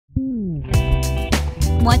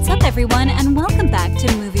What's up, everyone, and welcome back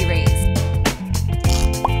to Movie Raised.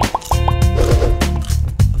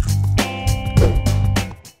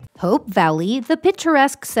 Hope Valley, the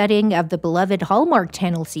picturesque setting of the beloved Hallmark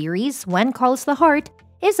Channel series When Calls the Heart,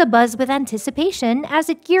 is abuzz with anticipation as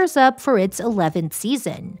it gears up for its 11th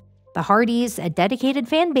season. The Hardys, a dedicated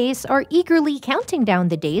fan base, are eagerly counting down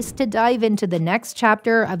the days to dive into the next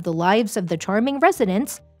chapter of the lives of the charming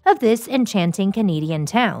residents of this enchanting Canadian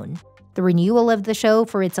town. The renewal of the show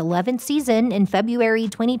for its 11th season in February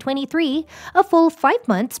 2023, a full 5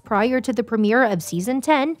 months prior to the premiere of Season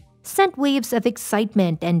 10, sent waves of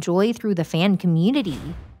excitement and joy through the fan community.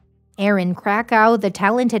 Erin Krakow, the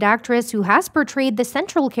talented actress who has portrayed the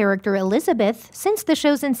central character Elizabeth since the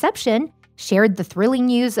show's inception, shared the thrilling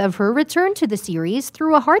news of her return to the series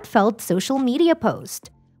through a heartfelt social media post.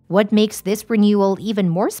 What makes this renewal even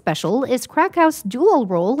more special is Krakow's dual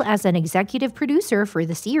role as an executive producer for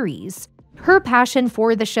the series. Her passion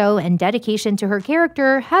for the show and dedication to her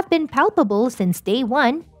character have been palpable since day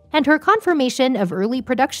one, and her confirmation of early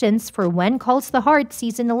productions for When Calls the Heart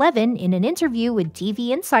Season 11 in an interview with TV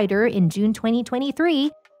Insider in June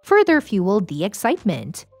 2023 further fueled the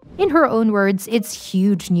excitement. In her own words, it's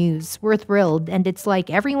huge news, we're thrilled, and it's like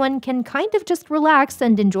everyone can kind of just relax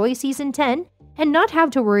and enjoy Season 10 and not have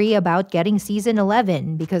to worry about getting Season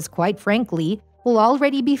 11 because, quite frankly, we'll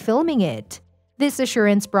already be filming it. This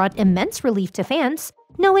assurance brought immense relief to fans,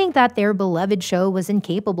 knowing that their beloved show was in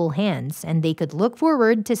capable hands and they could look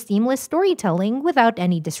forward to seamless storytelling without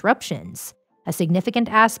any disruptions. A significant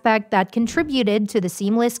aspect that contributed to the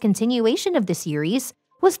seamless continuation of the series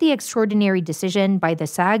was the extraordinary decision by the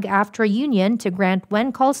SAG-AFTRA union to grant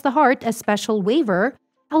When Calls the Heart a special waiver,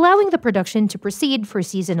 allowing the production to proceed for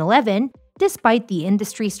Season 11 despite the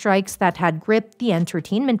industry strikes that had gripped the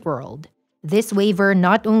entertainment world. This waiver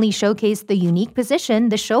not only showcased the unique position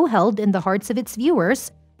the show held in the hearts of its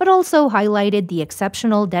viewers, but also highlighted the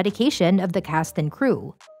exceptional dedication of the cast and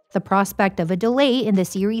crew. The prospect of a delay in the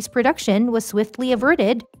series' production was swiftly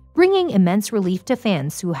averted, bringing immense relief to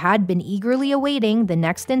fans who had been eagerly awaiting the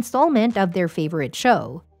next installment of their favorite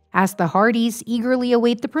show. As the Hardys eagerly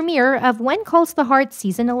await the premiere of When Calls the Heart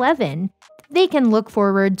Season 11, they can look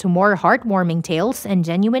forward to more heartwarming tales and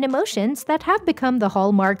genuine emotions that have become the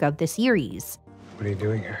hallmark of the series. What are you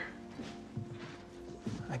doing here?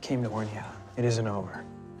 I came to warn you. It isn't over.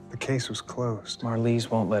 The case was closed. Marlize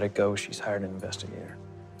won't let it go. She's hired an investigator.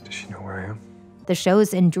 Does she know where I am? The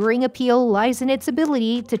show's enduring appeal lies in its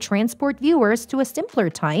ability to transport viewers to a simpler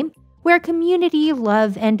time where community,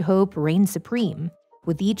 love, and hope reign supreme.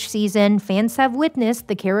 With each season, fans have witnessed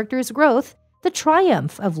the characters' growth, the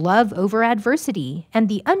triumph of love over adversity, and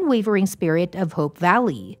the unwavering spirit of Hope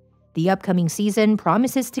Valley. The upcoming season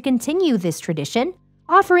promises to continue this tradition,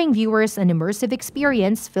 offering viewers an immersive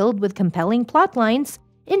experience filled with compelling plotlines,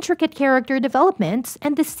 intricate character developments,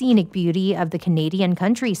 and the scenic beauty of the Canadian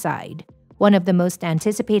countryside. One of the most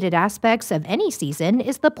anticipated aspects of any season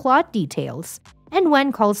is the plot details, and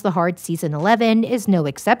When Calls the Heart Season 11 is no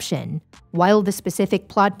exception. While the specific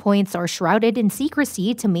plot points are shrouded in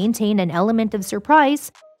secrecy to maintain an element of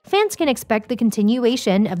surprise, fans can expect the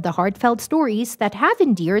continuation of the heartfelt stories that have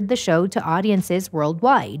endeared the show to audiences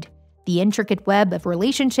worldwide. The intricate web of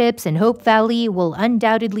relationships in Hope Valley will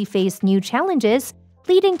undoubtedly face new challenges,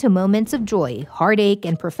 leading to moments of joy, heartache,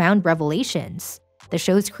 and profound revelations. The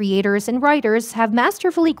show's creators and writers have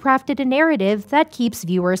masterfully crafted a narrative that keeps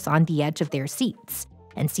viewers on the edge of their seats.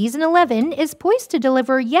 And Season 11 is poised to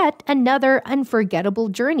deliver yet another unforgettable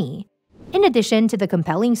journey. In addition to the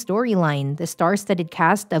compelling storyline, the star-studded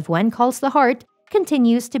cast of When Calls the Heart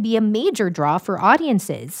continues to be a major draw for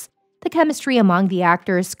audiences. The chemistry among the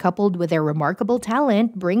actors, coupled with their remarkable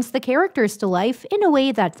talent, brings the characters to life in a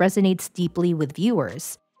way that resonates deeply with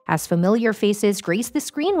viewers. As familiar faces grace the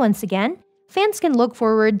screen once again, fans can look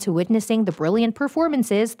forward to witnessing the brilliant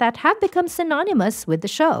performances that have become synonymous with the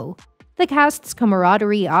show. The cast's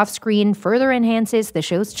camaraderie off-screen further enhances the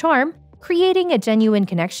show's charm, creating a genuine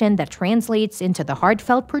connection that translates into the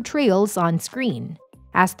heartfelt portrayals on screen.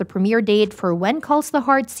 As the premiere date for When Calls the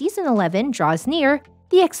Heart Season 11 draws near,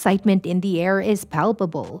 the excitement in the air is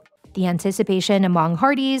palpable. The anticipation among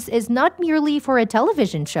Hardys is not merely for a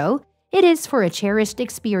television show, it is for a cherished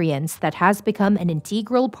experience that has become an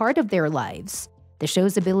integral part of their lives. The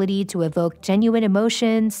show's ability to evoke genuine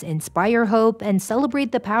emotions, inspire hope, and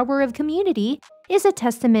celebrate the power of community is a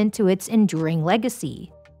testament to its enduring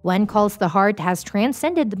legacy. When Calls the Heart has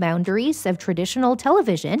transcended the boundaries of traditional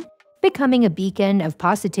television, becoming a beacon of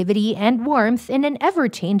positivity and warmth in an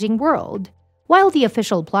ever-changing world. While the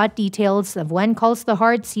official plot details of When Calls the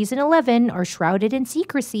Heart Season 11 are shrouded in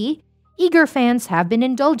secrecy, eager fans have been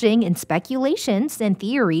indulging in speculations and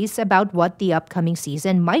theories about what the upcoming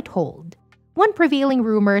season might hold. One prevailing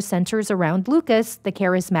rumor centers around Lucas, the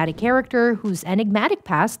charismatic character whose enigmatic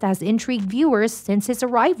past has intrigued viewers since his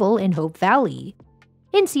arrival in Hope Valley.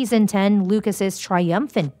 In Season 10, Lucas's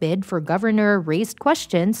triumphant bid for governor raised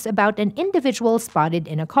questions about an individual spotted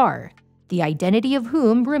in a car, the identity of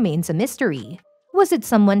whom remains a mystery. Was it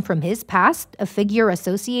someone from his past, a figure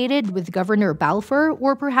associated with Governor Balfour,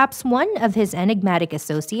 or perhaps one of his enigmatic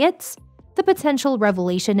associates? The potential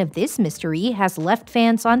revelation of this mystery has left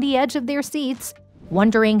fans on the edge of their seats,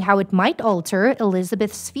 wondering how it might alter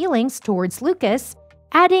Elizabeth's feelings towards Lucas,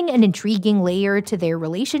 adding an intriguing layer to their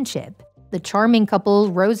relationship. The charming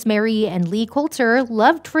couple Rosemary and Lee Coulter,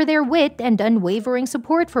 loved for their wit and unwavering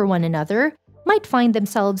support for one another, might find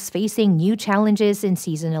themselves facing new challenges in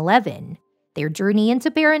Season 11. Their journey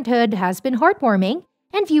into parenthood has been heartwarming,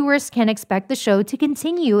 and viewers can expect the show to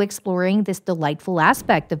continue exploring this delightful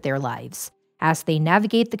aspect of their lives, as they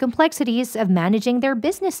navigate the complexities of managing their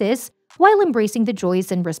businesses while embracing the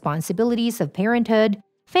joys and responsibilities of parenthood.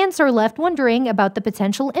 Fans are left wondering about the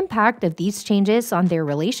potential impact of these changes on their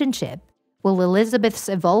relationship. Will Elizabeth's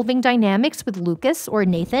evolving dynamics with Lucas or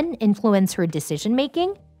Nathan influence her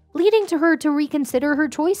decision-making, leading to her to reconsider her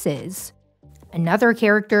choices? Another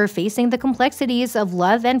character facing the complexities of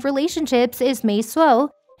love and relationships is Mei Suo,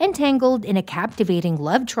 entangled in a captivating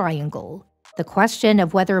love triangle. The question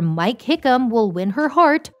of whether Mike Hickam will win her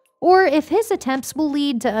heart, or if his attempts will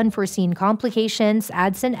lead to unforeseen complications,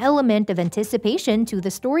 adds an element of anticipation to the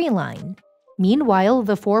storyline. Meanwhile,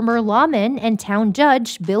 the former lawman and town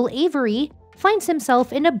judge, Bill Avery, finds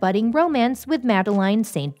himself in a budding romance with Madeline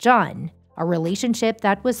St. John, a relationship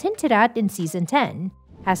that was hinted at in Season 10.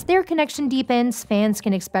 As their connection deepens, fans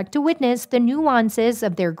can expect to witness the nuances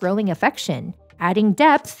of their growing affection, adding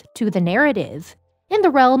depth to the narrative. In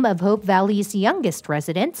the realm of Hope Valley's youngest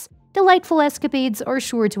residents, delightful escapades are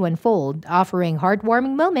sure to unfold, offering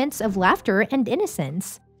heartwarming moments of laughter and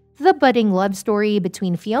innocence. The budding love story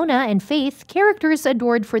between Fiona and Faith, characters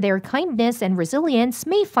adored for their kindness and resilience,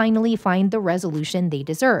 may finally find the resolution they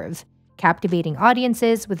deserve, captivating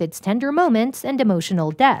audiences with its tender moments and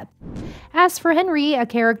emotional depth. As for Henry, a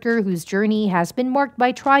character whose journey has been marked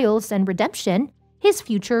by trials and redemption, his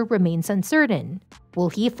future remains uncertain. Will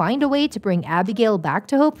he find a way to bring Abigail back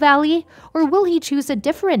to Hope Valley, or will he choose a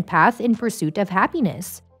different path in pursuit of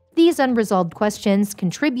happiness? These unresolved questions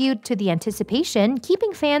contribute to the anticipation,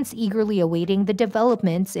 keeping fans eagerly awaiting the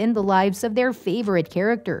developments in the lives of their favorite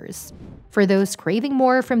characters. For those craving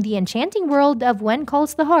more from the enchanting world of When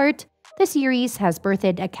Calls the Heart, the series has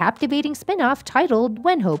birthed a captivating spin-off titled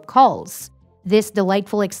When Hope Calls. This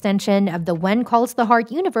delightful extension of the When Calls the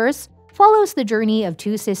Heart universe follows the journey of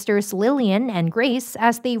two sisters Lillian and Grace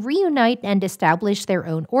as they reunite and establish their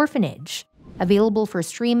own orphanage. Available for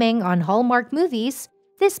streaming on Hallmark Movies,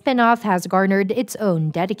 this spin-off has garnered its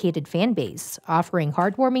own dedicated fanbase, offering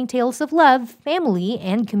heartwarming tales of love, family,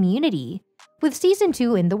 and community. With Season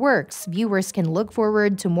 2 in the works, viewers can look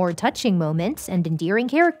forward to more touching moments and endearing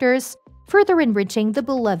characters, further enriching the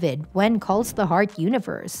beloved When Calls the Heart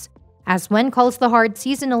universe. As When Calls the Heart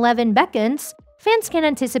Season 11 beckons, fans can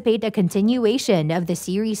anticipate a continuation of the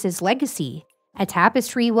series' legacy, a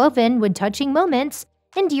tapestry woven with touching moments,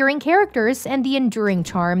 endearing characters, and the enduring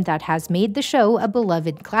charm that has made the show a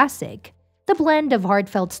beloved classic. The blend of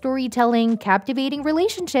heartfelt storytelling, captivating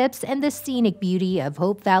relationships, and the scenic beauty of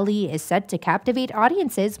Hope Valley is set to captivate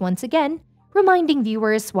audiences once again, reminding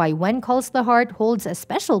viewers why When Calls the Heart holds a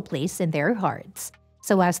special place in their hearts.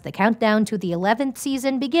 So as the countdown to the 11th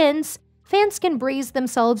season begins, fans can brace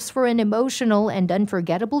themselves for an emotional and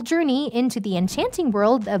unforgettable journey into the enchanting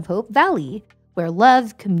world of Hope Valley, where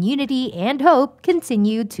love, community, and hope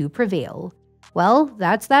continue to prevail. Well,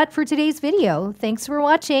 that's that for today's video. Thanks for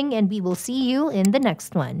watching, and we will see you in the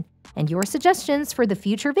next one. And your suggestions for the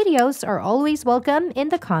future videos are always welcome in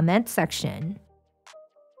the comment section.